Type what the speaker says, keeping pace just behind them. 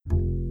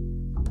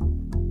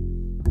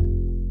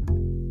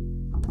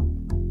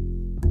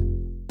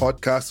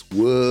podcast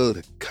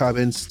world,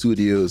 Cabin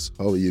Studios.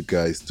 How are you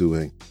guys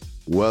doing?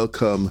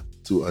 Welcome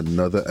to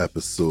another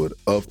episode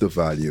of The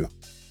Value,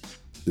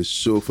 the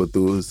show for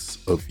those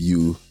of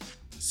you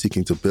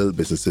seeking to build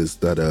businesses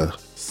that are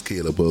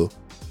scalable,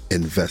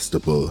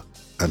 investable,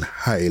 and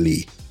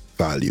highly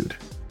valued.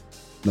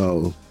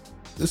 Now,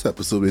 this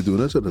episode we're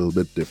doing it a little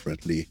bit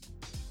differently.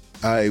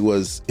 I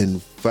was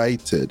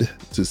invited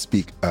to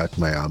speak at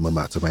my alma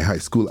mater, my high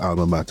school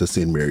alma mater,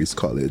 St. Mary's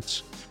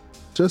College,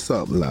 just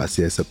last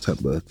year,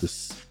 September, to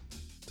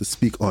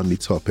speak on the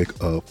topic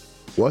of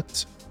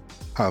what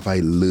have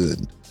I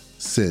learned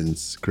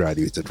since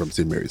graduating from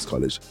St. Mary's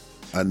College.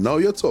 And now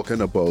you're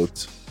talking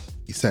about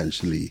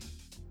essentially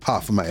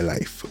half of my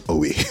life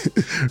away,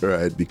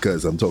 right?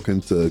 Because I'm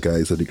talking to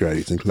guys at the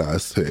graduating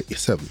class,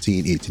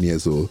 17, 18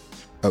 years old.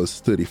 I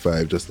was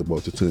 35, just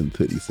about to turn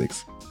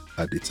 36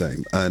 at the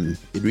time. And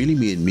it really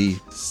made me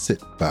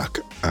sit back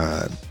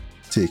and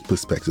take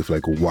perspective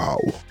like, wow,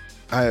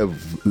 I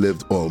have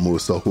lived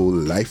almost a whole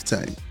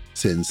lifetime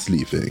since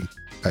leaving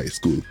high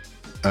school.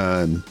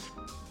 And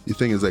the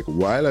thing is, like,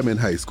 while I'm in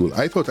high school,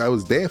 I thought I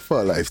was there for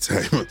a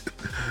lifetime.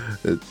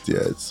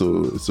 It's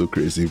so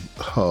crazy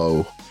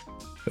how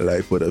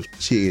life would have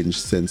changed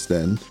since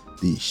then.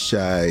 The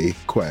shy,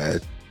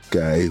 quiet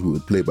guy who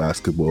would play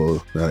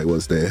basketball that I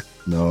was there,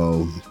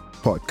 now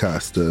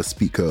podcaster,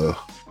 speaker,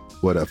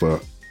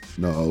 whatever,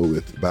 now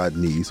with bad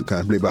knees who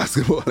can't play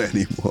basketball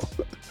anymore.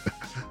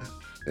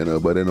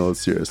 But in all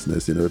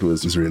seriousness, it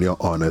was just really an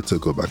honor to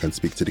go back and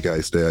speak to the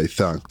guys there. I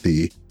thank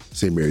the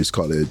St. Mary's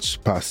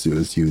College Past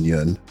Students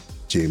Union,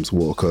 James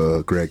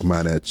Walker, Greg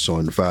Manett,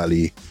 Sean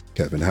Valley,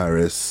 Kevin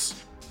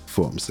Harris,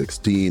 Form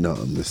 16,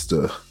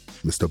 Mr.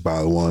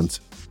 Balwant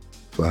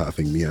for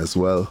having me as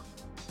well.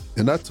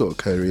 In that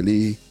talk,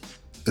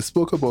 I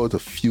spoke about a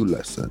few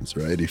lessons,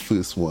 right? The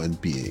first one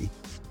being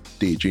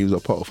daydreams are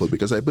powerful,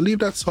 because I believe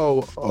that's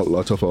how a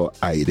lot of our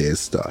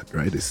ideas start,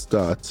 right? They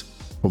start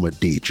from a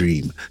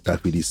daydream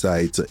that we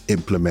decide to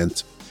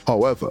implement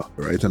however,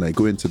 right? And I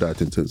go into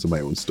that in terms of my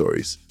own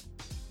stories.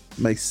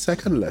 My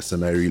second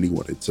lesson I really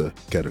wanted to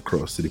get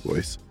across to the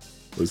boys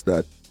was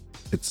that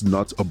it's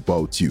not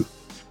about you.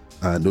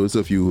 And those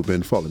of you who've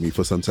been following me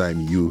for some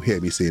time, you hear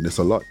me saying this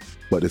a lot,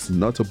 but it's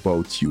not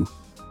about you.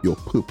 Your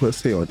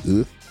purpose here on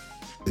earth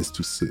is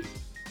to serve.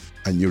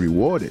 And you're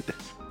rewarded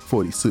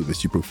for the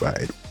service you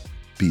provide,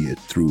 be it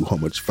through how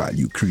much value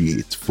you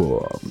create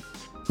for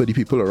the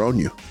people around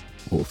you,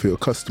 or for your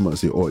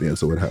customers, your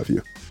audience, or what have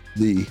you.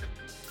 The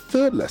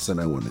third lesson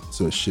I wanted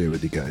to share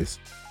with you guys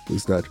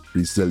is that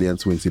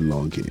resilience wins the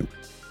long game.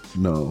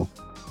 Now,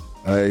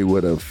 I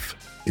would have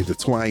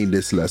intertwined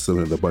this lesson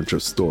with a bunch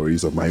of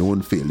stories of my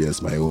own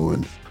failures, my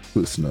own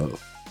personal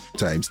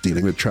times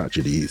dealing with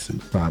tragedies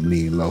and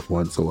family and loved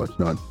ones or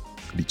whatnot.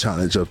 The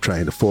challenge of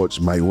trying to forge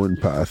my own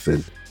path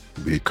and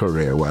be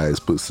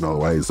career-wise,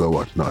 personal-wise or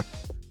whatnot.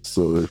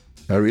 So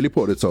I really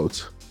poured it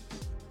out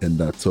in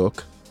that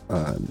talk,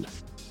 and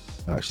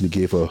I actually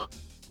gave a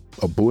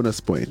bonus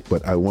point,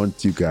 but I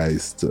want you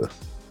guys to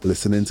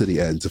listen into the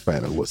end to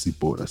find out what's the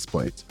bonus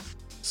point.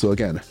 So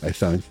again, I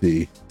thank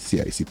the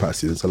CIC Past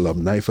Students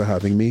alumni for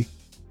having me.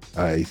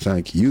 I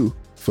thank you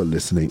for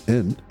listening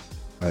in.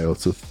 I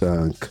also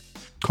thank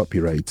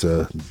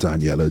copywriter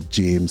Daniela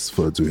James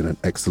for doing an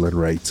excellent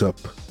write-up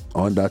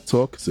on that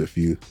talk. So if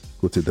you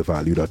go to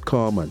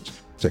thevalue.com and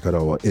check out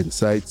our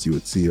insights, you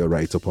would see a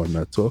write-up on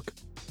that talk.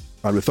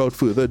 And without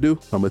further ado,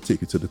 I'm going to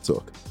take you to the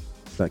talk.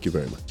 Thank you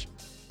very much.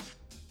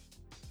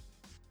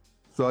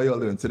 So how y'all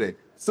doing today?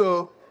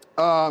 So,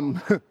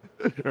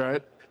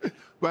 right,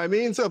 by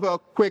means of a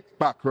quick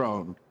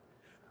background,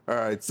 all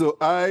right, so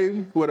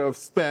I would have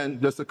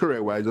spent, just a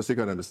career-wise, just so you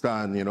can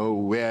understand,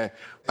 where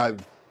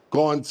I've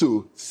gone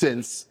to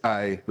since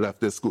I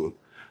left this school.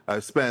 I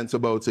spent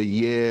about a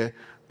year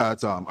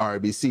at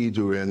RBC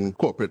doing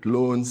corporate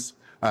loans.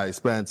 I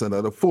spent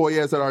another 4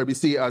 years at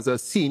RBC as a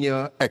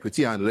senior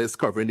equity analyst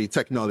covering the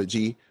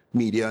technology,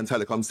 media, and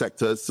telecom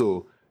sectors.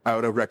 So I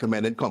would have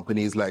recommended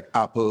companies like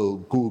Apple,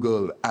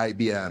 Google,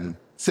 IBM,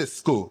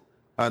 Cisco,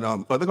 and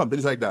other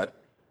companies like that.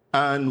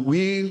 And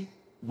we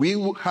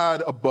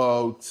had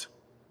about,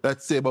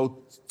 let's say, about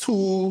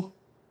 2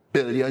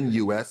 billion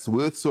US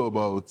worth, so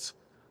about,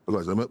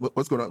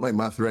 what's going on with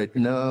my math right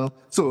now?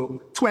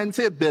 So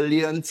 20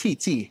 billion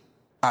TT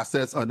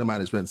assets under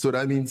management. So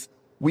that means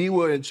we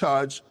were in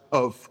charge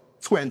of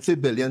 20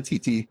 billion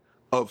TT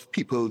of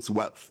people's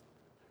wealth,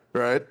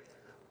 right?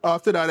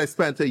 After that, I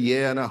spent a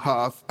year and a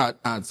half at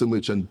Answer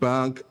Merchant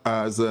Bank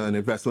as an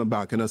investment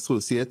banking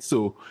associate.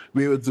 So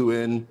we were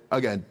doing,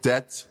 again,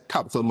 debt,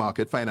 capital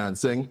market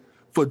financing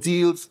for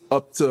deals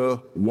up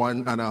to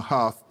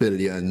 $1.5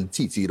 billion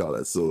TT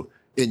dollars. So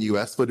in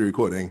US, for the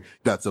recording,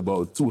 that's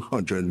about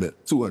 200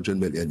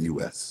 million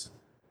US.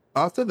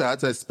 After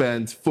that, I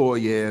spent 4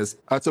 years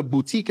at a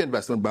boutique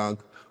investment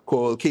bank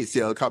called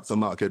KCL Capital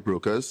Market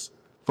Brokers,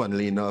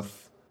 funnily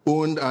enough,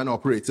 owned and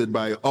operated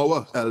by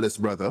our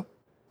eldest brother.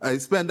 I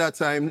spent that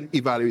time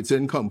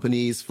evaluating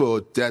companies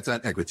for debt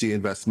and equity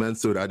investments.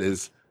 So that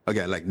is,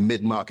 again, like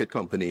mid-market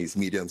companies,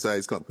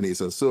 medium-sized companies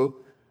or so.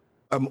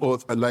 I'm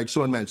also, like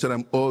Sean mentioned,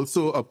 I'm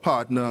also a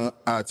partner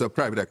at a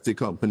private equity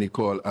company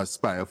called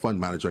Aspire Fund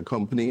Management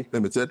Company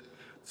Limited.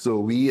 So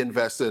we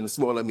invest in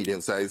small and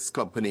medium-sized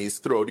companies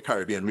throughout the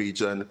Caribbean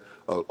region,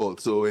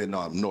 also in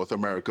North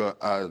America,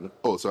 and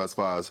also as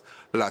far as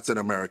Latin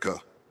America.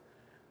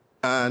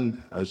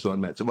 And as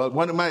Sean mentioned, well,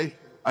 one of my,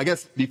 I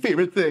guess, the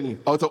favorite thing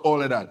out of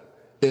all of that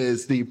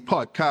is the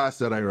podcast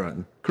that I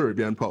run,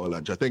 Caribbean Power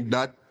Lunch. I think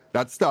that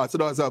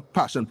started as a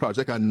passion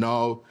project, and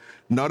now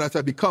that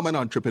I've become an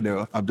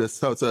entrepreneur, I'm just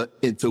sort of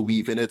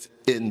interweaving it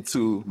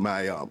into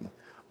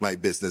my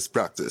business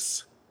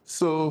practice.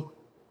 So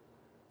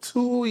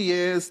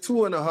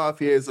 2.5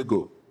 years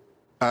ago,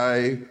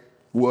 I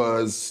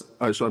was,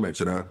 as Sean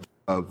mentioned,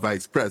 a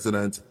vice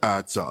president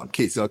at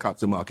KCL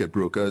Capital Market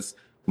Brokers.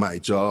 My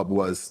job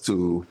was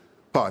to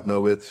partner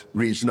with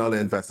regional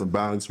investment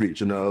banks,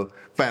 regional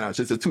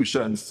financial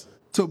institutions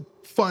to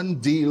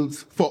fund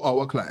deals for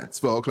our clients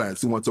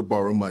who want to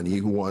borrow money,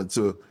 who want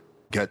to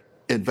get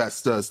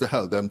investors to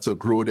help them to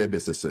grow their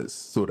businesses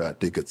so that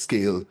they could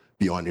scale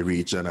beyond the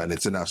region and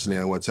internationally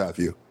and what have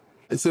you.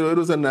 And so it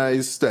was a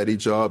nice, steady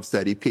job,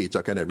 steady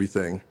paycheck and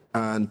everything.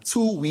 And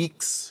 2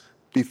 weeks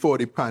before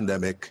the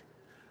pandemic,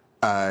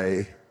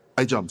 I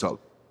jumped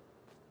out.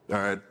 All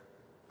right,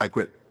 I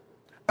quit.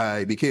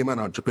 I became an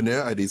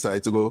entrepreneur. I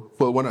decided to go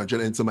full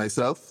 100 into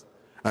myself.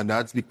 And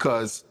that's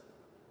because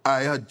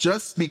I had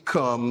just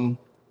become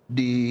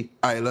the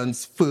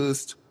island's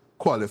first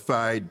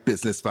qualified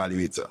business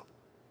valuator,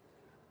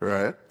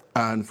 right?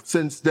 And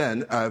since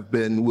then, I've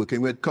been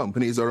working with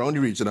companies around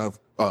the region. I've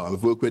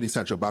worked with the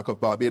Central Bank of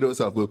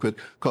Barbados. I've worked with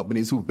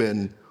companies who've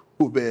been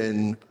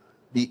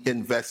the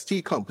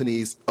investee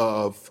companies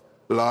of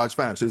large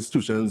financial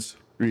institutions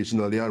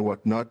regionally and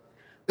whatnot.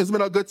 It's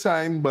been a good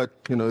time, but,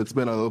 it's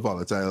been a little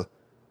volatile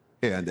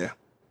here and there.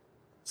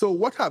 So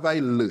what have I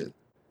learned?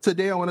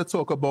 Today, I want to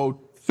talk about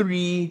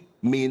 3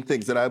 main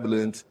things that I've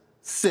learned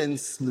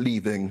since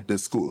leaving the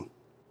school.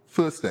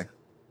 First thing,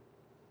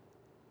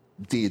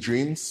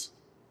 daydreams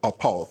are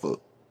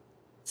powerful.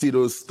 See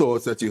those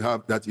thoughts that you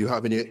have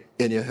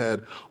in your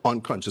head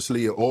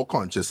unconsciously or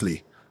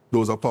consciously,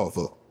 those are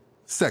powerful.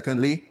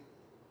 Secondly,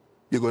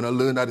 you're going to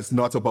learn that it's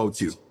not about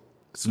you.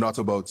 It's not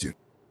about you.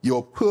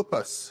 Your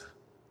purpose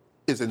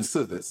is in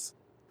service.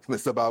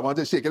 Mr. Bar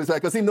wanted to shake his head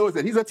because he knows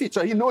it. He's a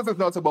teacher. He knows it's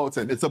not about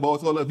him. It's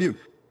about all of you.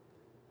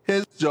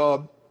 His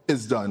job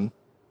is done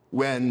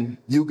when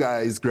you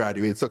guys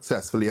graduate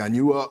successfully and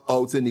you are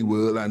out in the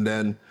world, and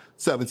then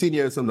 17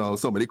 years from now,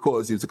 somebody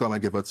calls you to come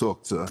and give a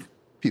talk to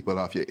people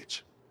of your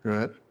age,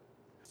 right?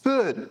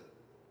 Third,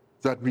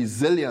 that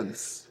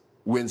resilience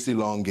wins the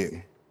long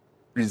game.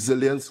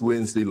 Resilience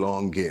wins the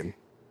long game.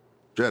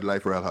 Dread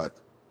life real hard.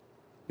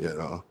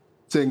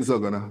 Things are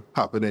going to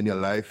happen in your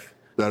life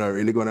that are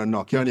really going to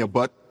knock you on your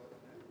butt,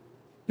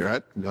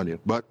 right? On your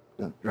butt,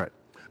 right?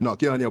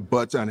 Knock you on your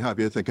butt and have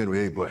you thinking,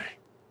 hey, boy,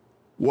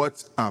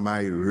 what am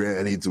I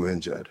really doing,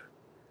 Jed?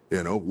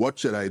 What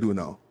should I do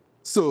now?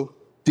 So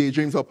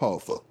daydreams are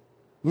powerful.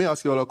 Let me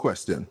ask you all a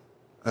question.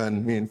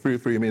 And feel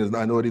free,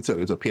 I know they tell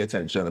you to pay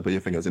attention and put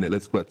your fingers in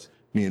it, but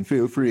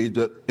feel free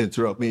to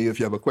interrupt me if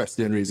you have a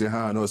question, raise your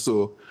hand or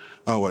so,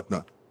 and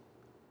whatnot.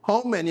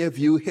 How many of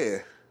you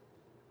here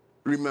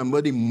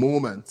remember the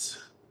moment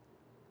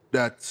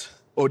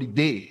or the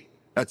day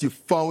that you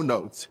found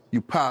out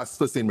you passed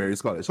for St.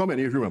 Mary's College? How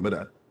many of you remember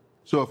that?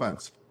 Show of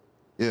hands.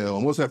 Yeah,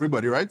 almost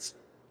everybody, right?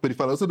 But if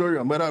I also don't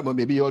remember that, well,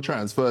 maybe you're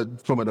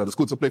transferred from another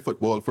school to play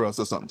football for us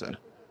or something.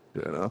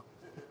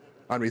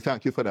 And we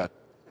thank you for that.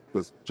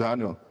 Because John,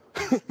 no.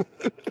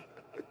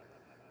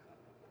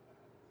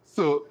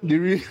 So the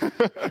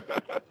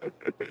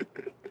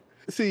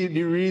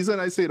reason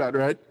I say that,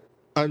 right?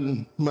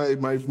 And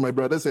my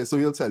brother says, so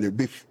he'll tell you,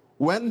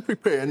 when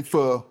preparing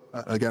for,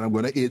 again, I'm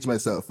going to age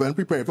myself, when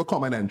preparing for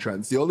common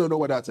entrance, you all don't know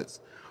what that is.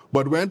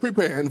 But when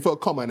preparing for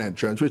common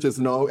entrance, which is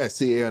now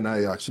SCA, and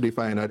I actually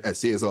find that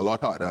SCA is a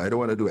lot harder. I don't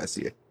want to do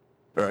SCA.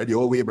 All right,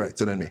 you're way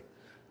brighter than me.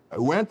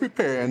 When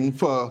preparing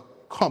for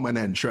common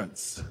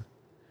entrance,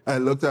 I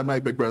looked at my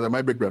big brother.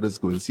 My big brother's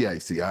going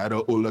CIC. I had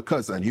an older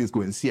cousin. He was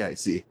going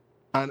CIC.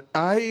 And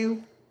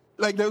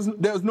there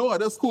was no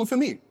other school for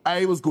me.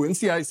 I was going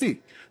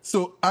CIC.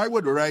 So I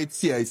would write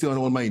CIC on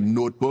all my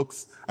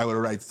notebooks. I would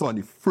write this on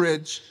the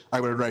fridge.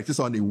 I would write this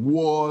on the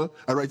wall.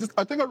 I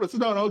think I wrote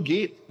it on our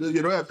gate.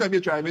 Every time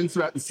you're driving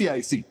through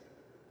CIC.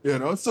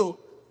 So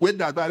with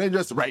that, I didn't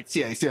just write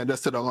CIC and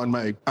just sit down on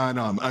my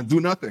and do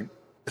nothing.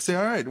 I say,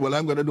 all right, well,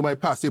 I'm going to do my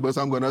past papers.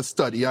 I'm going to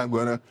study. I'm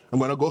going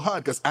to go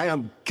hard because I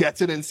am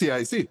getting in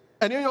CIC.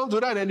 And you all do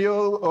that, and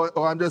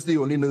or I'm just the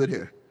only nerd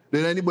here.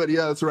 Did anybody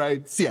else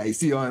write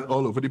CIC on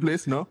all over the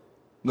place? No?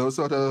 No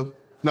sort of,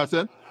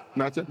 nothing?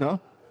 No?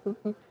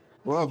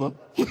 Whatever.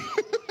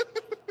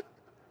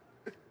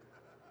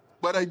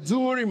 But I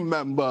do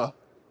remember,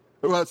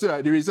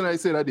 the reason I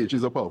say that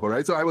daydreams are powerful,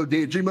 right? So I will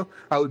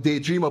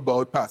daydream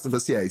about passing for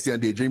CIC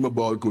and daydream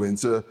about going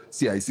to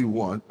CIC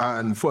 1.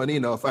 And funny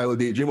enough, I will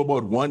daydream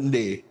about one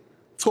day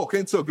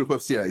talking to a group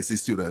of CIC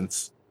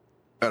students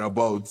and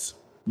about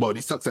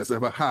the success I've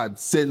ever had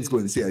since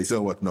going to CIC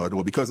and whatnot,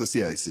 or because of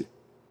CIC.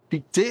 The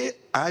day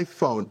I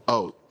found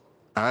out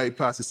I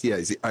passed the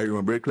CIC, I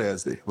remember it clear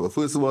as day. Well,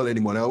 first of all,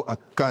 any morning, I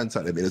can't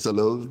tell you, it's a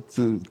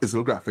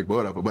little graphic, but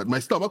whatever. But my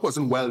stomach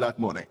wasn't well that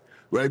morning,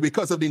 right,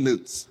 because of the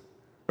news,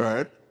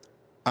 right?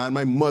 And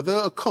my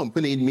mother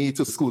accompanied me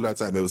to school that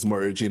time. It was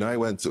Murray Regina I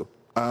went to.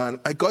 And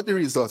I got the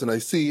results, and I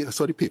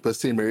saw the paper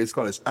St. Mary's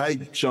College. I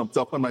jumped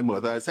up on my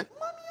mother. I said,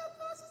 Mommy, I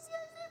passed the CIC.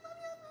 Mommy,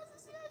 I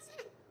passed the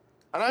CIC.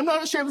 And I'm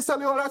not ashamed to tell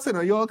you all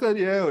that. You all could,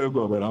 yeah, we'll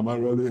go, but I'm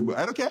not really.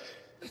 I don't care.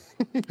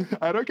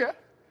 I don't care.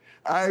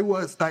 I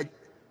was like,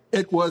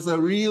 it was a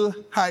real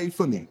high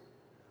for me.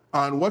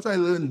 And what I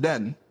learned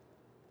then,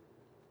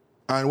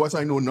 and what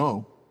I know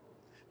now,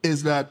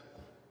 is that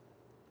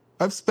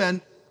I've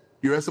spent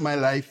the rest of my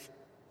life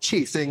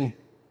chasing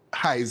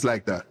highs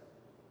like that.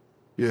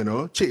 You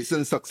know,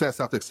 chasing success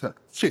after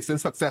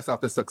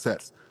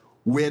success,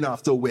 win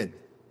after win.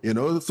 You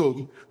know,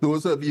 so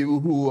those of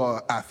you who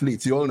are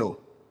athletes, you all know.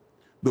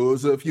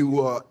 Those of you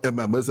who are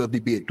members of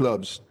debate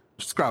clubs,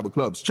 Scrabble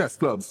clubs, chess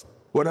clubs,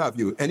 what have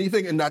you,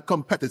 anything in that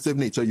competitive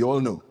nature, you all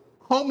know.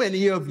 How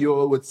many of you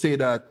all would say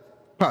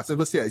that passing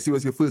for CIC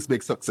was your first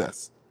big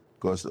success?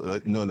 Because, so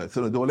don't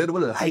let them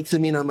lie to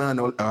me, no, man.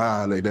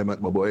 Like them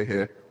at my boy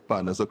here,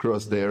 partners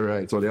across there,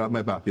 right? So they have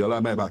my back, you'll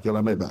have my back, you'll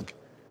have my back.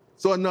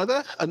 So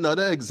another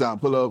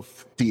example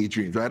of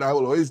daydreams, right? I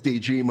will always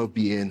daydream of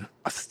being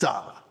a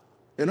star.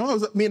 You know,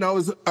 I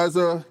was as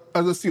a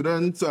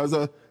student, as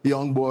a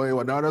young boy,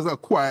 whatnot, as a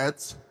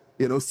quiet,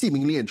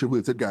 seemingly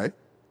introverted guy.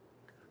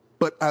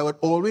 But I would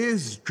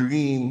always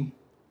dream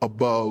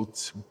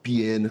about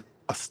being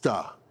a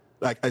star.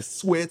 Like, I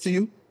swear to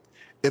you,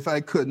 if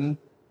I could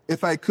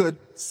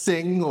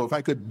sing or if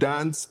I could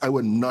dance, I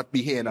would not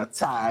be here in a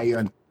tie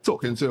and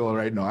talking to you all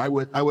right now. I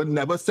would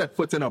never set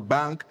foot in a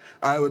bank.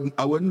 I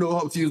wouldn't know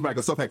how to use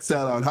Microsoft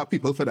Excel. I would have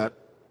people for that,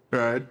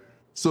 right?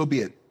 So be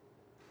it.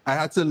 I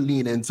had to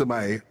lean into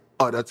my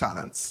other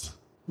talents.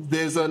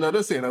 There's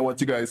another saying I want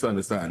you guys to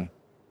understand.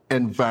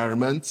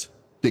 Environment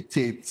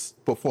dictates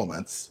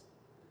performance.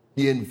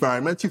 The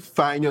environment you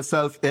find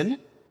yourself in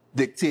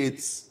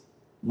dictates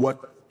what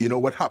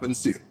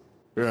happens to you,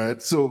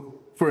 right? So,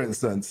 for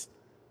instance,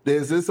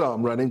 there's this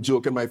running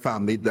joke in my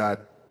family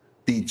that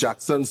the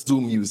Jacksons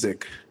do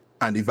music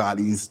and the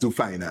Valleys do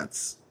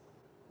finance.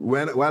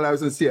 While I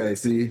was in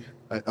CIC,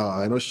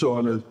 I know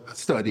Sean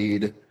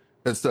studied.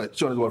 Sean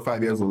is about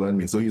 5 years older than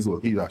me, so he's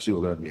actually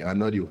older than me. I'm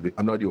not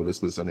the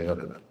oldest person here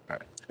other than. All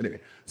right. Anyway,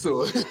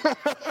 so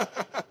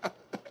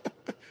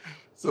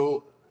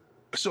so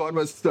Sean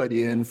was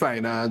studying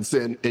finance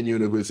in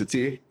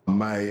university.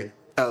 My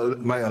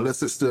elder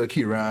sister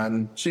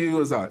Kiran,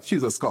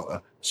 she's a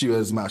scholar. She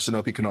was mashing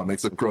up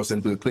economics across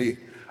in Berkeley.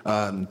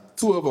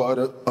 Two of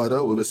our other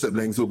older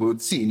siblings were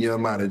both senior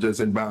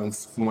managers in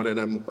banks. One of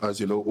them, as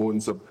you know,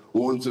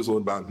 owns his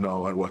own bank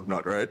now and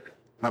whatnot, right?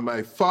 And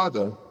my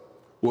father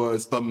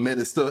was a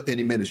minister in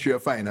the Ministry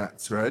of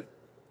Finance, right?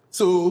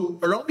 So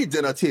around the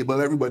dinner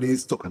table,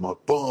 everybody's talking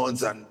about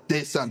bonds and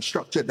this and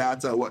structured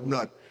data and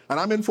whatnot. And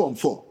I'm in Form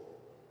 4,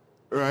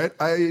 right?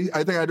 I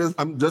think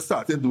I'm just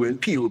starting doing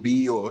POB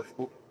or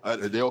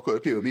they all call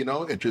it POB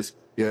now, interest,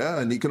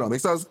 and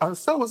economics. I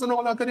still wasn't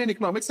all that good in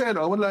economics, I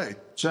would lie.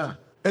 Sure.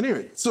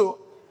 Anyway, so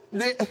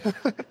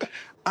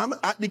I'm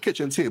at the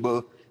kitchen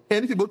table,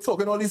 and people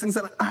talking all these things,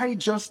 and I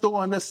just don't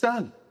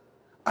understand.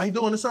 I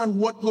don't understand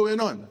what's going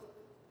on.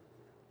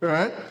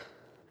 Right?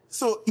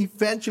 So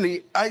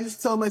eventually, I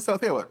just tell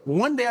myself, hey, what?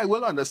 One day I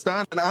will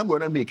understand, and I'm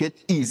going to make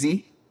it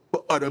easy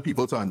for other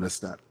people to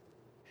understand.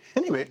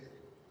 Anyway,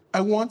 I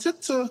wanted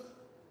to,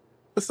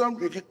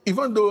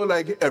 even though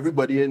like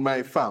everybody in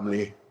my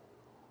family,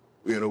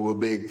 were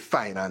big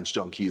finance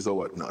junkies or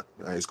whatnot,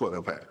 I just call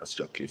them finance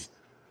junkies.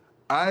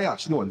 I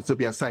actually wanted to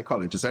be a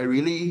psychologist. I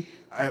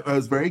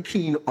was very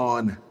keen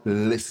on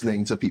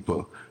listening to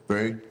people,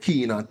 very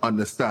keen on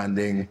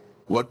understanding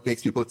what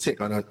makes people tick,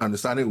 on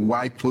understanding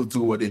why people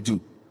do what they do,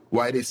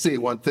 why they say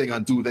one thing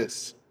and do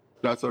this,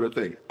 that sort of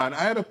thing. And I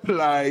had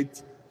applied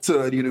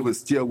to the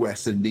University of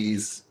West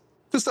Indies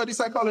to study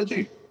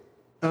psychology.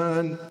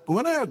 And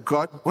when I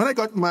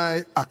got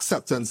my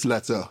acceptance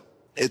letter,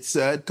 it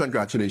said,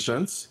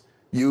 congratulations,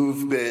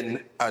 you've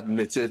been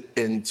admitted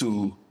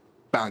into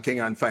banking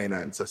and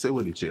finance. I said,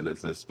 well, the jail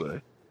is this,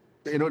 but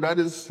that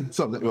is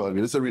something, well,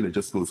 it's a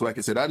religious school. So like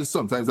I said,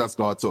 sometimes that's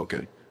God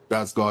talking.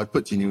 That's God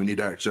putting you in the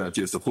direction that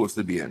you're supposed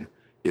to be in,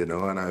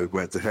 and I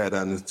went ahead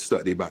and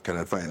studied banking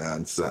and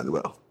finance, and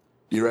well,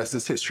 the rest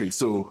is history.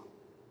 So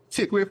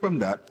take away from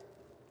that,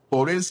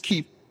 always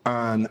keep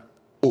an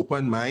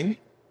open mind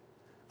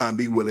and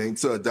be willing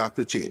to adapt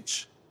to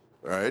change,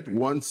 right?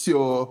 Once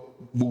you're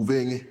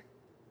moving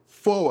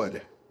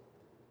forward,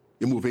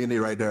 you're moving in the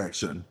right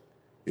direction,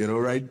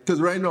 right? Because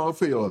right now,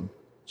 for your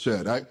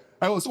shit,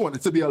 I also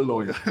wanted to be a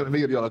lawyer. Let me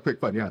give you all a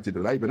quick funny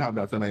anecdote. I even have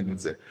that and I didn't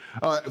say.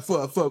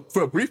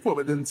 For a brief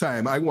moment in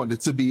time, I wanted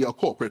to be a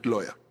corporate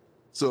lawyer.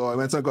 So I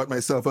went and got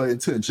myself an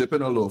internship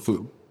in a law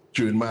firm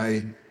during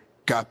my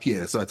gap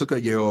year. So I took a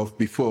year off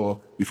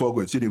before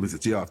going to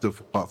university after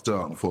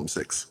Form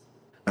 6.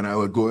 And I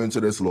would go into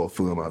this law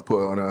firm, I'd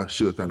put on a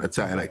shirt and a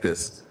tie like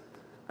this.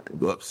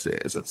 go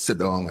upstairs and sit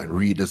down and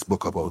read this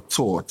book about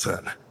tort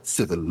and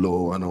civil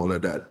law and all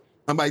of that.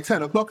 And by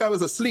 10 o'clock, I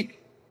was asleep.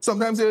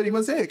 Sometimes they would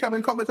even say, hey,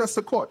 come with us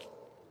to court.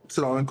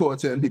 Sit down in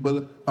court and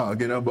people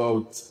arguing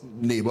about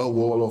neighbor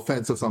wall or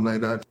fence or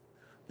something like that.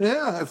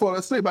 Yeah, I fall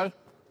asleep. I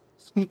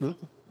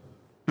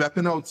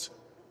flapping out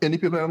any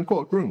people in the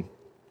courtroom.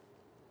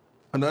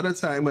 Another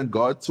time when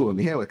God told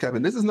me, hey, well,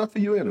 Kevin, this is not for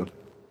you, you know.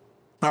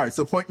 All right,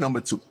 so point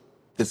number 2.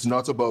 It's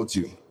not about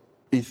you.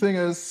 The thing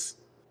is,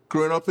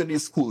 growing up in the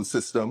school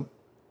system,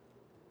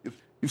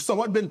 if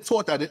someone been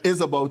taught that it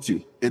is about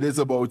you, it is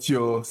about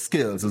your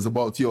skills, it's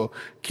about your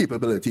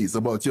capabilities,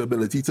 about your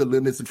ability to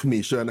learn this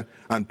information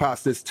and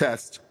pass this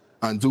test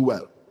and do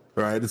well,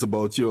 right? It's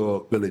about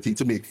your ability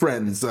to make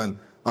friends and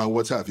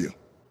what have you.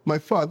 My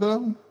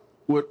father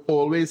would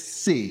always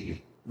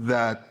say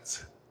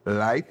that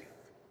life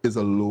is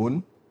a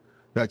loan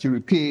that you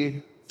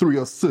repay through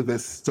your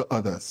service to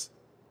others.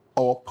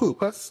 Our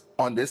purpose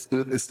on this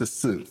earth is to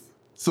serve.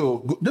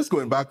 So just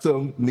going back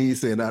to me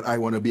saying that I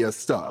want to be a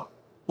star.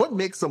 What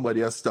makes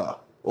somebody a star?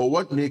 Or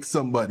what makes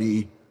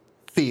somebody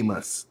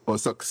famous or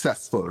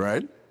successful,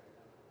 right?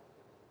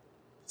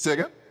 Say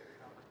again?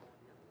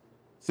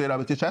 Say that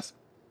with your chest.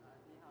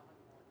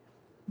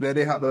 That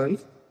they have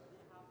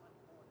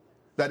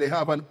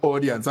an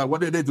audience. And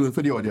what are they doing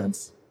for the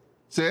audience?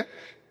 Say?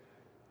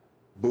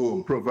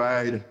 Boom,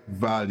 provide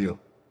value.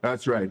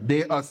 That's right.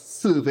 They are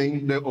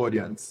serving the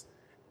audience.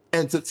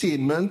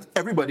 Entertainment,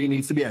 everybody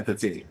needs to be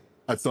entertained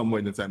at some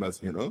point in time,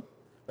 as you know.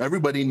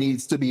 Everybody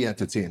needs to be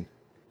entertained.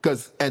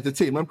 Because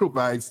entertainment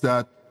provides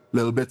that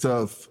little bit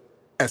of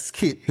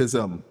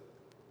escapism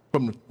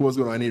from what's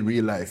going on in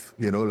real life,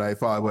 you know,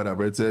 life or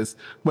whatever it is.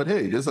 But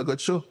hey, this is a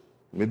good show.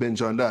 We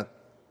binge on that.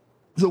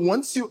 So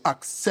once you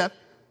accept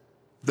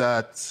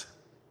that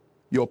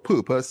your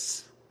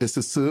purpose is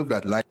to serve,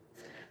 that life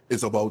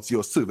is about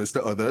your service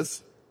to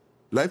others,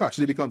 life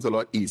actually becomes a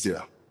lot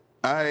easier.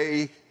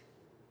 I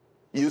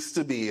used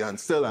to be, and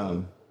still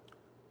am,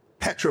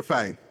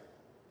 petrified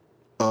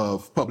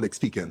of public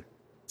speaking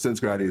since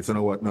graduation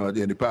and whatnot.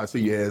 In the past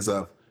few years,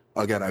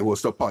 again, I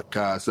host a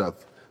podcast,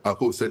 I've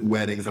hosted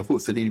weddings, I've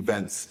hosted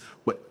events.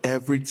 But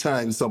every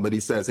time somebody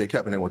says, hey,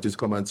 Kevin, I want you to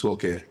come and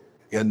talk here.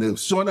 And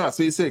Sean asked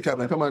me, say,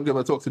 Kevin, come and give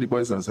a talk to the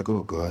boys. And I was like,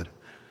 oh, God.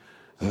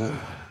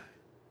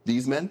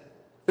 These men?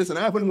 Listen,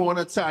 I haven't worn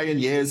a tie in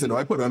years, you know.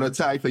 I put on a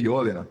tie for you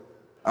all, you know.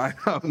 I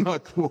have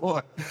not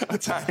worn a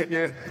tie in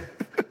years.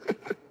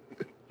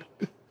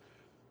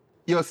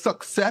 Your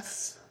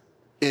success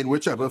in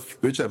whichever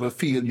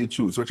field you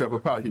choose, whichever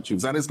path you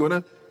choose.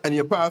 And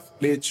your path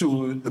may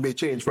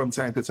change from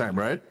time to time,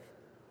 right?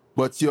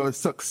 But your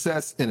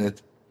success in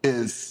it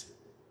is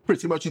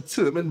pretty much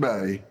determined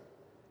by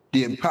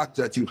the impact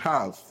that you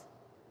have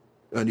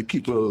on the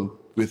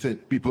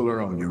people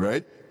around you,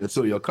 right? And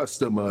so your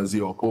customers,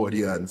 your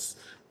audience,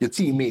 your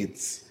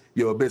teammates,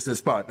 your business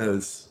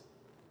partners,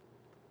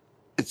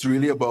 it's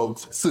really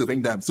about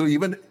serving them. So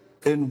even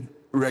in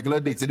regular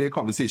day-to-day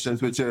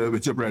conversations with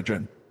your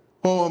brethren,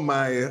 how am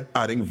I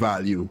adding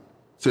value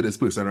to this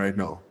person right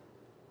now?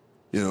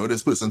 You know,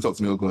 this person talks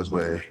to me and goes,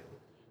 boy,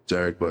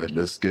 Jared, boy,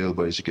 this girl,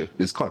 boy,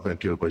 this confident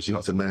girl, boy, she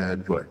hustling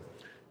mad, boy.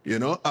 You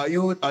know, are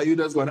you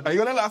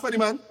gonna laugh at the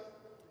man?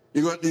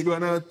 You're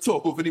gonna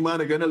talk over the man,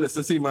 you're gonna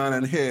listen to the man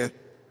and hear,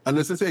 and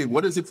listen to, hey,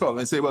 what is the problem?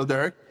 And say, well,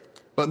 Derek,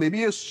 but maybe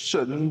you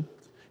should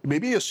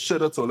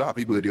have told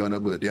happy birthday on a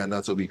birthday and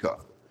not a week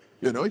off.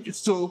 You know,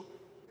 so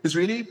it's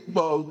really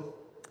about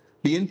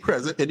being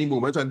present in the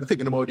moment and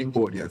thinking about the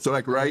audience. So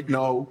like right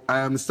now, I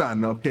am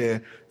standing up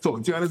here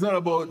talking to you, and it's not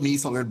about me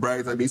sounding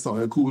bright and me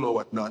sounding cool or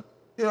whatnot.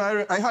 You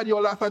know, I had you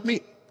all laugh at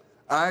me.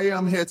 I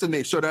am here to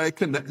make sure that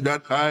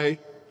I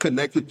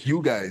connect with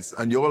you guys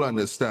and you all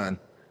understand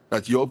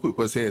that your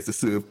purpose here is to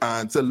serve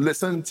and to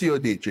listen to your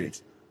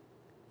daydreams.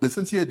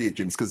 Listen to your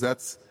daydreams, because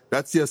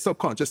that's your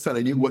subconscious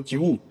telling you what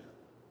you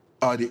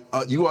are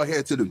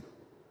here to do.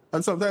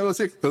 And sometimes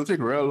it'll take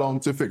real long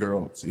to figure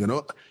out, you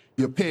know.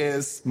 Your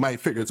peers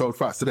might figure it out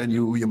faster than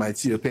you. You might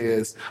see your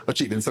peers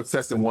achieving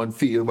success in one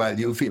field while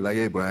you feel like,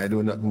 hey, boy, I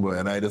do nothing, boy,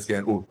 and I just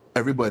can't. Oh,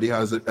 everybody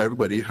has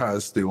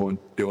their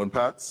own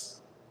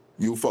paths.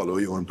 You follow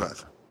your own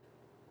path.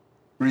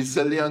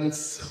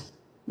 Resilience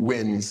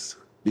wins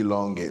the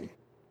long game.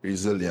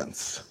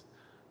 Resilience.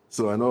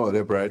 So I know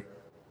they're bright.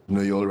 I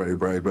know you're already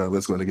bright, but I'm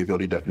just going to give you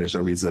the definition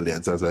of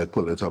resilience as I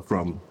pull it up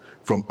from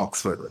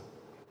Oxford.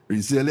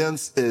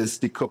 Resilience is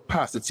the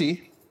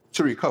capacity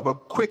to recover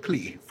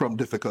quickly from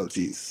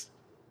difficulties.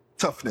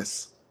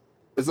 Toughness.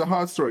 It's a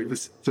hard story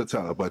to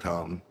tell, but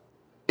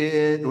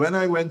when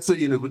I went to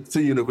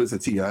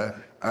university, I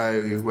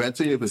went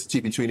to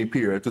university between the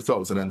period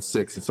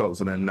 2006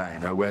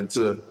 2009. I went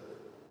to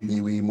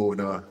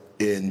Mona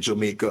in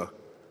Jamaica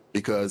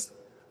because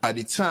at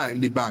the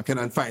time the banking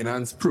and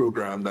finance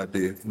program that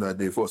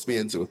they forced me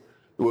into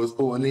was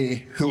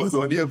only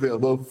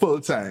available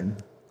full time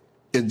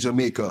in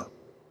Jamaica.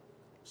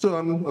 So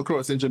I'm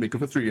across in Jamaica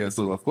for 3 years,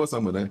 so of course I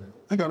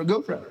got a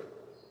girlfriend,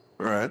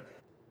 right?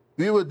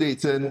 We were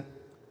dating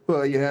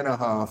for a year and a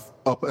half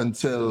up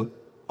until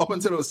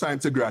it was time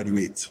to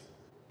graduate.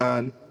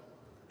 And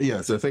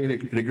Yeah, so I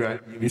think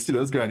the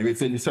students graduate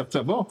in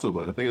September,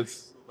 October. I think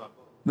it's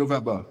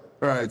November.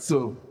 All right,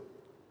 so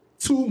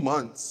 2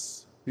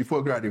 months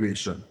before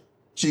graduation,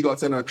 she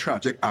got in a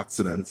tragic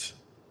accident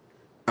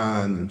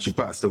and she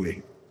passed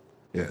away.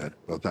 Yeah,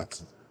 well,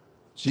 that's.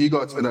 She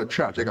got in a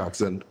tragic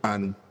accident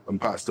and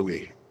passed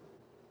away.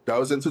 That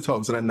was in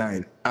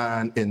 2009.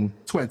 And in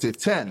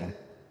 2010,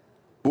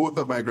 both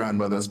of my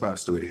grandmothers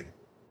passed away.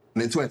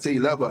 And in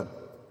 2011,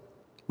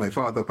 my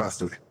father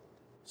passed away.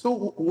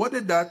 So what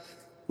did that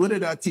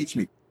teach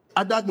me?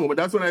 At that moment,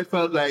 that's when I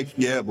felt like,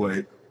 yeah,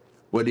 boy,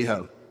 what the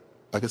hell?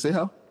 I can say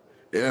hell?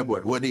 Yeah, boy,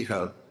 what the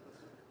hell?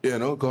 You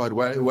know, God,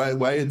 why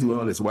are you doing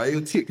all this? Why are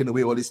you taking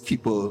away all these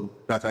people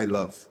that I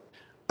love?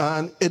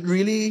 And it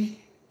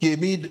really gave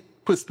me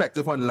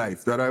perspective on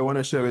life that I want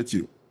to share with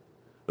you.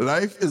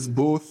 Life is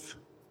both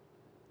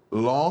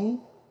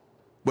long,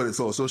 but it's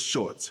also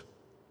short.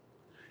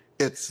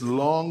 It's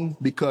long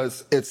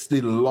because it's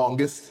the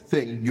longest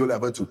thing you'll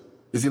ever do.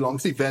 It's the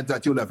longest event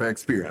that you'll ever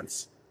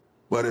experience.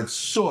 But it's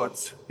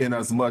short in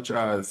as much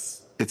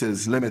as it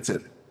is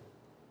limited.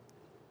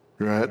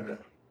 Right?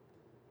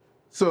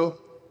 So,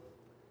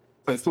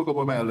 I spoke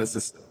about my elder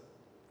sister.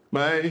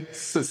 My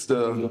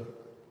sister,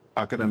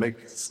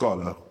 academic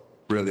scholar,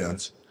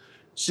 brilliant.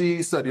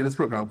 She studied this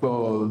program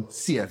called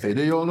CFA.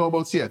 Do you all know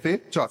about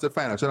CFA? Chartered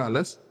Financial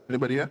Analyst?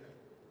 Anybody here?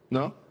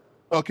 No?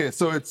 Okay,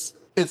 so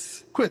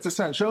it's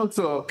quintessential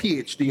to a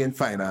PhD in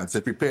finance.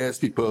 It prepares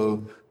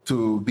people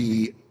to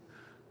be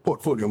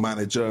portfolio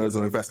managers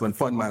or investment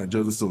fund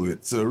managers. So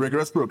it's a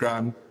rigorous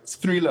program. It's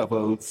 3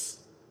 levels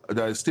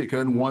that is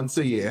taken once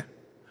a year.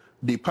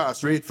 The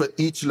pass rate for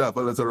each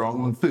level is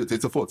around 30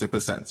 to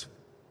 40%.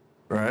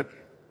 Right?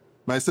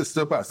 My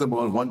sister passed them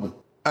all in 1 month.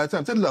 I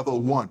attempted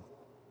level 1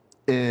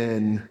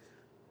 in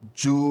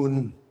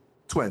June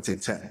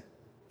 2010.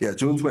 Yeah,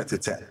 June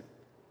 2010.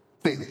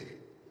 Failed.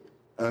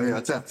 I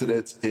attempted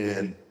it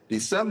in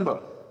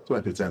December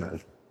 2010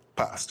 and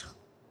passed.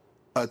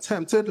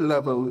 Attempted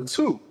level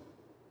 2,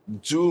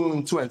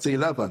 June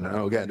 2011.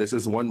 Now again, this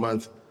is 1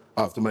 month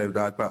after my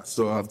dad passed.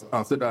 So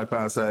after that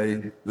pass,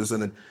 I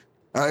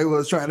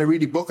was trying to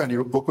read the book and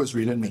the book was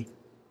reading me.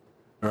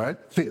 All right?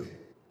 Failed.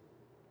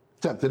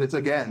 Attempted it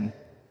again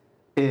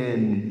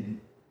in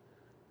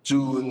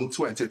June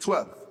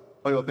 2012.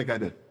 How do you think I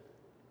did?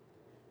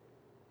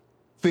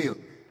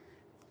 Failed.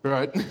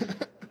 Right?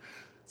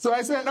 So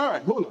I said, all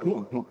right, hold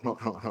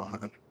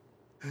on.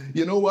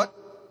 You know what?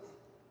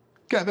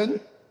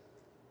 Kevin,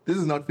 this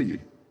is not for you.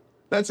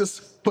 Let's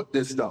just put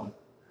this down.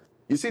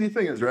 You see, the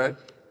thing is, right?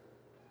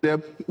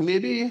 There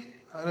maybe,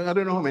 I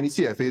don't know how many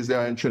CFAs there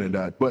are in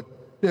Trinidad, but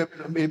there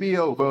may be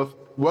well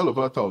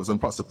over 1,000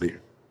 possibly,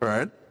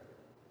 right?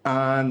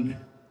 And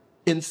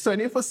in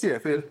studying for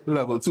CFA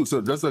level 2,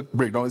 so just a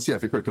breakdown of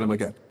CFA curriculum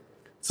again.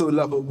 So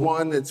level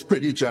 1, it's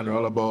pretty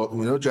general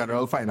about,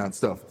 general finance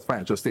stuff,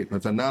 financial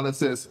statement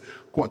analysis,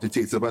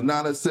 quantitative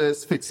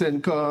analysis, fixed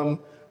income,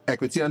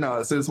 equity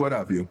analysis, what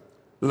have you.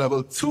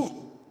 Level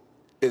 2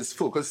 is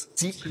focused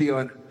deeply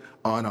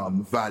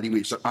on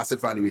valuation,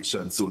 asset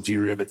valuation, so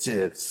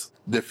derivatives,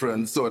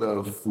 different sort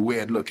of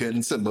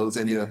weird-looking symbols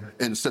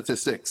in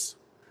statistics,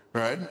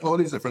 right? All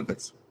these different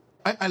things.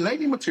 I like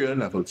the material in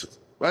level 2.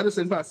 I just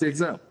didn't pass the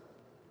exam.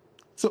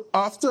 So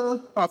after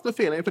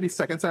failing for the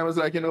second time, I was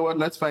like, you know what,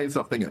 let's find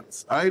something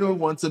else. I don't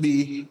want to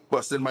be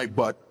busting my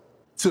butt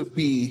to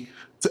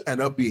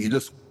end up being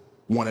just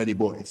one of the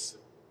boys.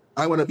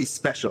 I want to be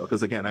special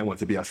because, again, I want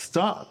to be a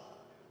star,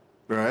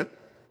 right?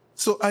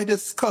 So I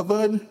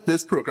discovered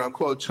this program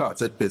called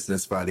Chartered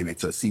Business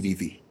Valuator,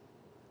 CBV.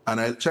 And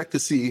I checked to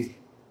see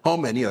how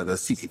many other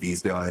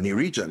CBVs there are in the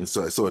region.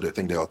 So I saw that I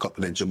think there are a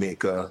couple in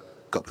Jamaica,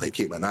 a couple in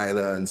Cayman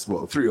Islands,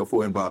 well, 3 or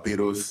 4 in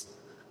Barbados,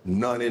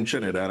 none in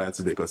Trinidad and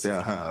Tobago. Say,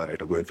 all right,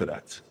 I'm going for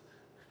that.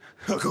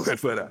 I'm going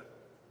for that.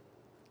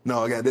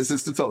 Now, again, this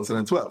is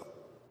 2012.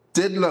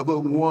 Did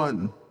level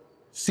 1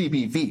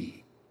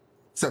 CBV,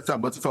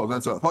 September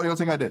 2012. How do you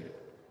think I did?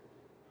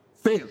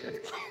 Failed.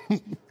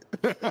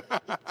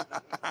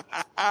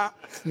 I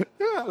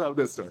love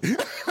this story.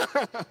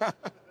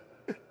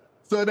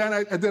 So then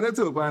I did it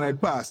over and I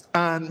passed.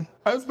 And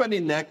I spent the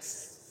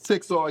next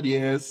 6 odd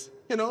years,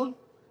 doing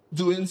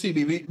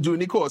CBV, doing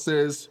the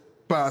courses,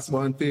 pass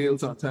one, fail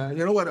sometimes,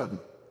 whatever.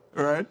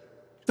 All right?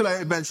 Till I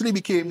eventually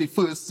became the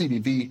first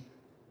CBV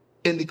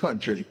in the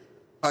country.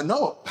 And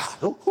now,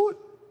 no code.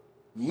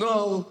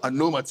 No, I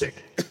know my tech.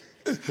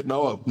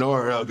 No,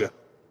 real good.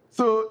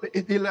 So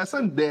the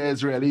lesson there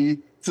is really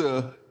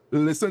to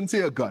listen to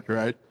your gut,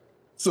 right?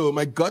 So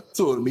my gut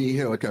told me,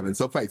 Kevin,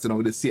 stop fighting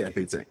over the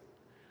CFA thing.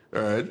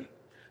 All right?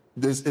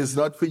 This is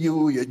not for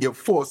you. You're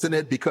forcing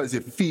it because you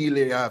feel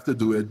you have to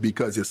do it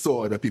because you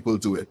saw other people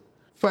do it.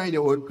 Find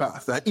your own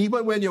path. And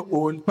even when your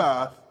own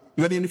path,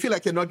 you're going to feel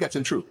like you're not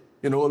getting through.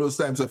 All those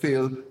times I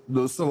failed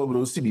some of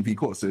those CDP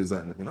courses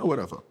and,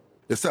 whatever.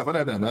 There's 7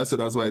 of them, so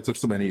that's why it took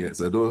so many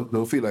years. I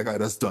don't feel like I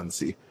just done,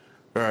 see.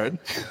 All right?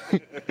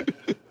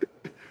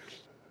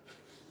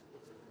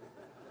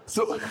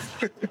 So...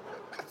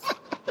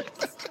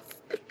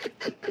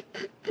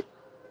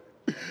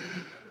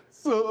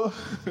 So,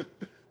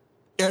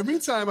 every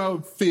time I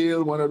would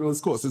fail one of those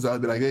courses,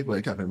 I'd be like, hey,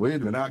 boy, Kevin, what are you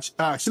doing? I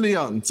actually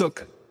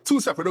took 2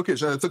 separate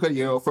occasions. I took a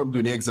year off from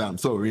doing the exam.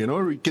 So,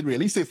 you can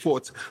really say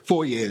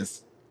 4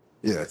 years.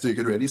 Yeah, so you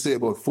can really say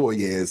about 4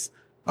 years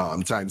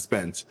time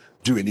spent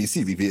doing these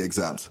CVV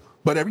exams.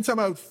 But every time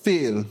I would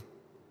fail,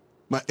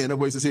 my inner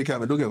voice would say,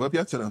 Kevin, don't give up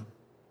yet,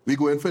 We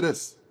go in for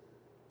this.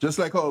 Just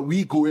like how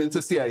we go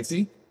into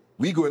CIC,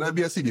 we go in and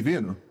be a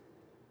CVV,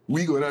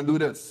 We go in and do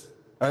this.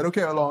 I don't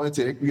care how long it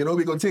takes. We're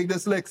going to take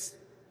this licks,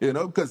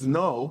 because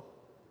now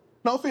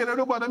failure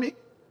don't bother me.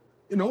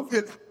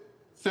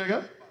 Say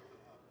again?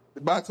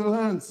 Battle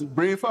hands,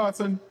 brave hearts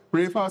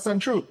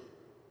and true,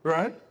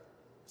 right?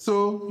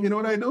 So, you know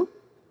what I do?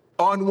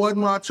 Onward,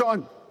 march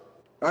on.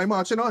 I'm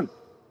marching on.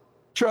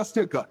 Trust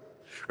your gut,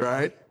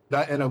 right?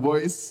 That inner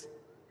voice,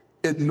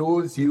 it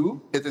knows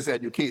you. It is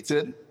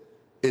educated.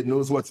 It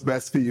knows what's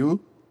best for you.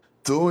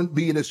 Don't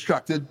be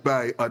distracted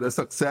by other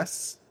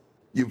success.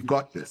 You've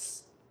got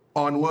this.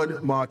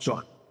 Onward, march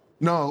on.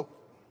 Now,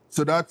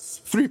 so that's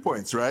 3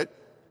 points, right?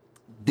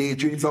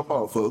 Daydreams are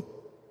powerful.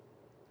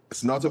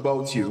 It's not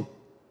about you.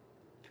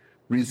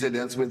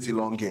 Resilience wins the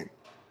long game.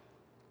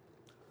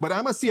 But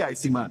I'm a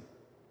CIC man.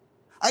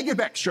 I give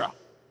extra,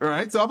 all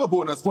right? So I have a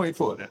bonus point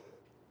for that.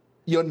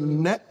 Your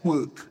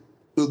network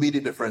will be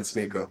the difference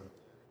maker.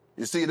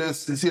 You see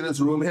this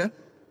room here?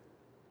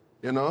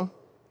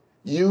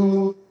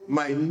 You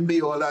might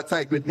be all that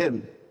tight with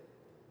him.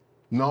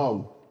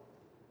 No.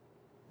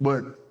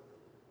 But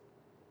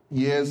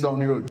years down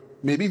the road,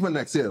 maybe even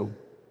next year,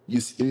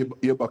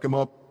 you buck him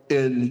up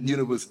in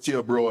university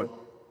abroad.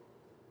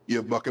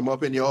 You buck him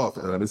up in your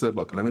office. Let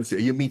me say,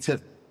 you meet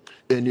him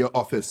in your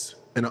office,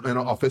 in an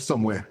office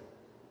somewhere.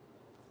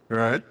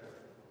 Right?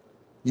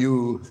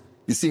 You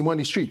see him on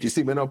the street, you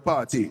see him in a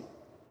party.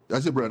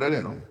 That's your brother,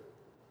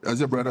 That's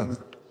your brother. Shared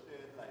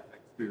life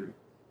experience.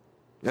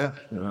 Yeah,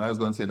 I was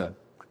going to say that.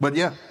 But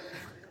yeah.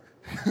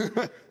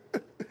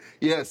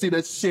 Yeah, see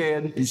that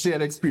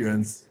shared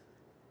experience.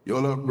 You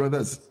all are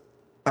brothers.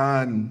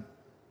 And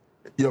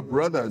your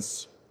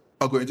brothers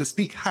are going to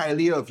speak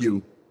highly of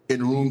you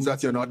in rooms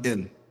that you're not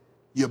in.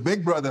 Your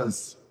big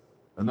brothers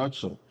are not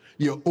sure.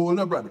 Your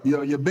older brothers,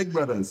 your bigger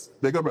brothers,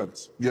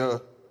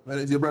 your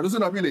brothers are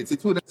not related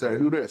to them. Sorry,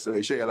 who the rest?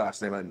 So share your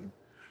last name. And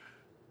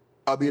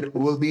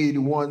will be the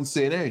one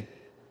saying, hey,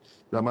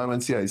 that man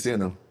went CIC,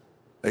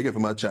 I give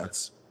him a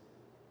chance.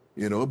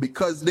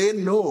 Because they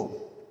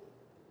know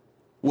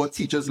what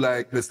teachers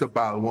like Mr.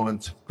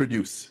 Balwant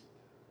produce.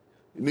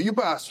 You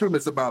pass through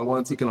Mr.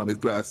 Balwant's economics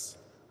class,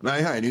 and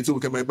I hired you to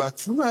look at my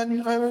back.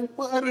 Man,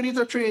 I don't need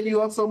to train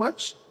you up so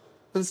much.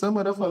 There's some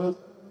other fellows.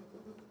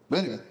 But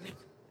anyway.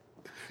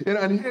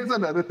 And here's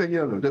another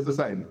thing, just a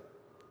side.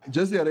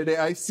 Just the other day,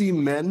 I see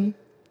men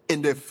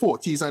in their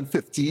 40s and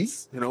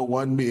 50s,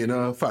 one being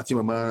a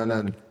Fatima man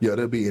and the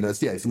other being a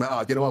CIC man,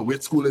 arguing about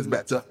which school is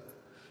better.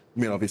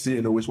 Obviously,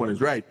 you know which one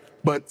is right.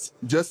 But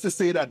just to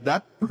say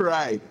that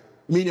pride,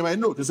 you might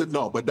notice it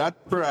now, but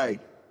that pride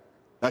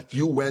that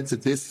you went to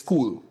this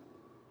school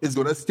is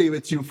going to stay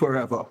with you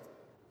forever.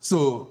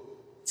 So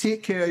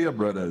take care of your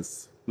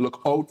brothers.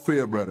 Look out for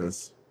your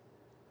brothers.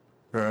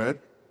 All right?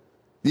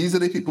 These are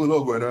the people who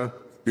are going to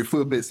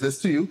refer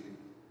business to you.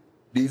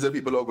 These are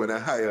people who are going to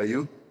hire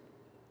you.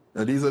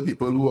 And these are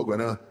people who are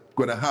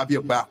going to have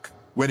your back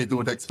when you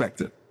don't expect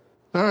it.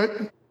 All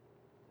right?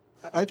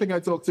 I think I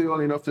talked to you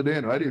all enough today.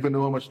 I don't even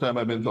know how much time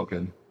I've been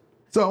talking.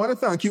 So I want to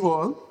thank you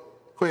all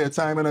for your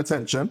time and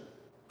attention.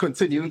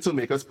 Continue to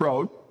make us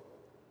proud.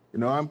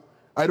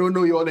 I don't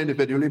know you all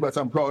individually, but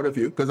I'm proud of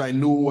you because I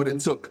knew what it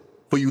took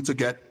for you to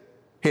get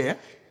here.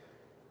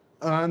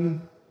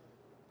 And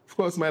of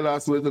course, my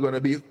last words are going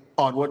to be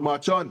onward,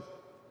 march on.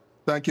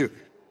 Thank you.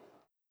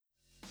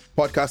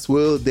 Podcast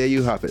world, there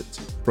you have it.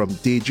 From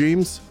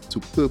daydreams to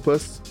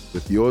purpose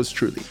with yours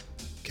truly,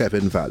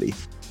 Kevin Valley.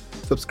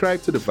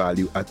 Subscribe to The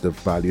Value at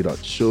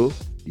thevalue.show.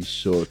 Be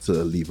sure to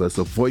leave us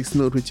a voice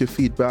note with your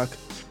feedback.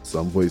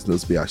 Some voice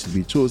notes may actually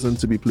be chosen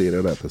to be played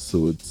in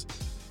episodes.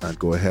 And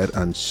go ahead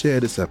and share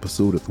this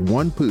episode with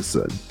one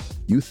person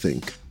you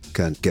think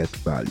can get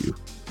value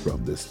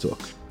from this talk.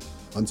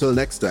 Until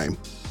next time,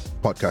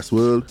 Podcast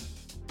World,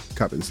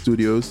 Cabin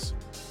Studios,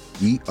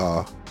 we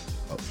are